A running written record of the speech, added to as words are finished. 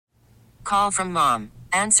call from mom.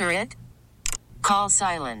 Answer it. Call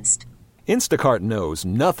silenced. Instacart knows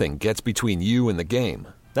nothing gets between you and the game.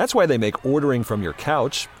 That's why they make ordering from your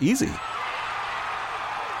couch easy.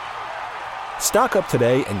 Stock up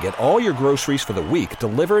today and get all your groceries for the week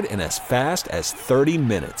delivered in as fast as 30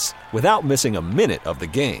 minutes without missing a minute of the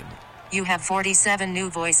game. You have 47 new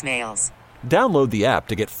voicemails. Download the app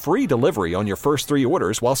to get free delivery on your first 3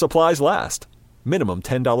 orders while supplies last. Minimum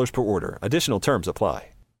 $10 per order. Additional terms apply.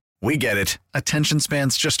 We get it. Attention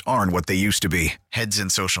spans just aren't what they used to be. Heads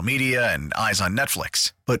in social media and eyes on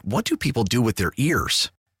Netflix. But what do people do with their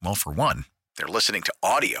ears? Well, for one, they're listening to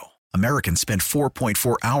audio. Americans spend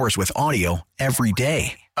 4.4 hours with audio every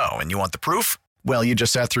day. Oh, and you want the proof? Well, you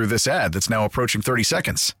just sat through this ad that's now approaching 30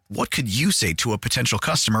 seconds. What could you say to a potential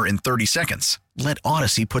customer in 30 seconds? Let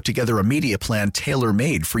Odyssey put together a media plan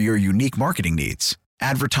tailor-made for your unique marketing needs.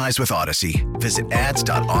 Advertise with Odyssey. Visit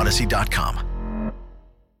ads.odyssey.com.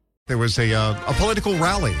 There was a political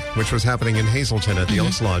rally, which was happening in Hazleton at the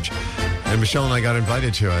Elks Lodge. And Michelle and I got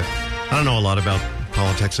invited to it. I don't know a lot about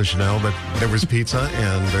politics, as you know, but there was pizza,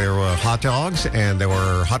 and there were hot dogs, and there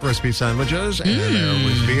were hot roast beef sandwiches, and there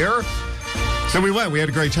was beer. So we went. We had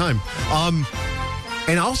a great time.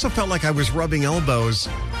 And I also felt like I was rubbing elbows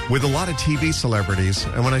with a lot of TV celebrities.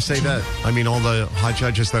 And when I say that, I mean all the hot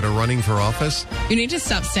judges that are running for office. You need to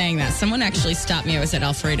stop saying that. Someone actually stopped me. I was at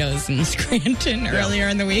Alfredo's in Scranton earlier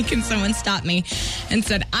in the week, and someone stopped me and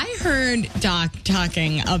said, I heard Doc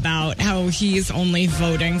talking about how he's only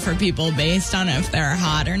voting for people based on if they're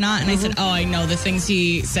hot or not. And I said, I know the things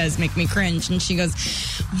he says make me cringe. And she goes,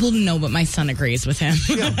 well, no, but my son agrees with him.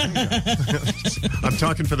 I'm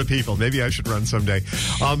talking for the people. Maybe I should run someday.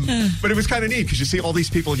 But it was kind of neat because you see all these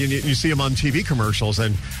people, you see them on TV commercials,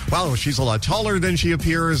 and wow, she's a lot taller than she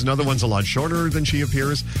appears. Another one's a lot shorter than she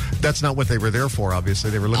appears. That's not what they were there for, obviously.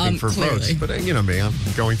 They were looking for votes. But you know me, I'm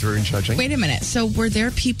going through and judging. Wait a minute. So were there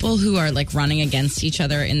people who are like running against each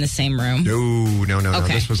other in the same room? No.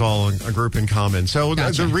 Okay. This was all a group in common. So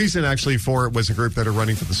Gotcha. the reason actually for it was a group that are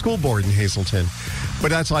running for the school board in Hazleton. But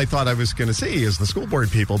that's what I thought I was going to see is the school board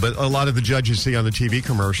people. But a lot of the judges you see on the TV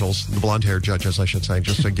commercials, the blonde-haired judges, I should say,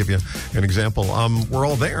 just to give you an example, were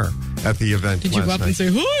all there at the event. Did you go up and say,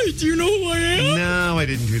 hi, do you know who I am? No, I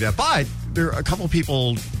didn't do that. But there a couple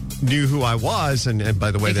people knew who I was, and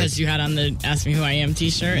by the way, because you had on the Ask Me Who I Am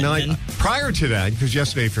t-shirt. No, prior to that, because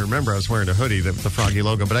yesterday, if you remember, I was wearing a hoodie, the Froggy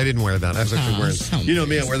logo, but I didn't wear that. I was actually wearing, so you know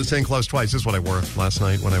me, I wear the same clothes twice. This is what I wore last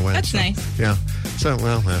night when I went. That's nice. Yeah. So,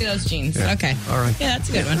 well. See those jeans. Yeah. Okay. All right. Yeah, that's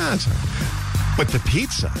a good one. That's all right. But the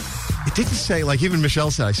pizza, it didn't say, like even Michelle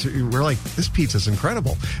said, we're like, this pizza's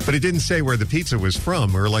incredible. But it didn't say where the pizza was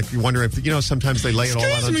from, or like you wonder if, sometimes they lay it all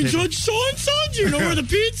out on the table. Judge so-and-so, do you know where the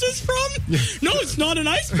pizza's from? No, it's not an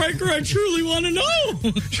icebreaker. I truly want to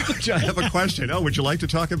know. Judge, I have a question. Oh, would you like to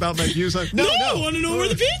talk about my views on... No, I want to know where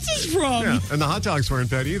the pizza's from. Yeah, and the hot dogs weren't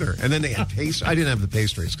bad either. And then they had pastries. I didn't have the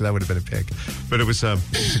pastries because that would have been a pick. But it was a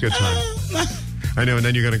good time. I know, and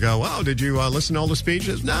then you're going to go, wow, did you listen to all the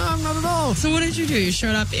speeches? No, not at all. So what did you do? You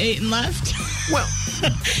showed up, ate, and left? Well,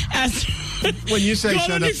 when you say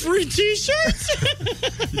showed up... free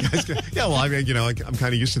T-shirts? You guys well, I mean, I'm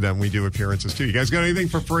kind of used to that when we do appearances, too. You guys got anything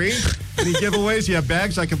for free? Any giveaways? You have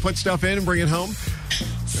bags I can put stuff in and bring it home?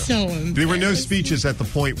 So embarrassing. There were no speeches at the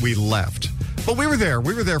point we left. But we were there.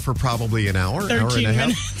 We were there for probably an hour, 13 hour and a half.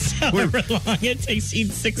 minutes, however long it takes to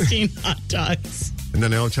eat 16 hot dogs. And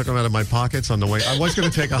then I took them out of my pockets on the way. I was going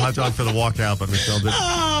to take a hot dog for the walk out, but Michelle didn't.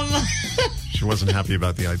 She wasn't happy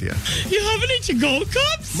about the idea. You have any to-go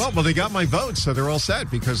cups? Well, they got my vote, so they're all set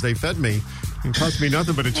because they fed me. It cost me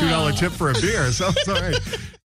nothing but a $2 tip for a beer, so it's all right.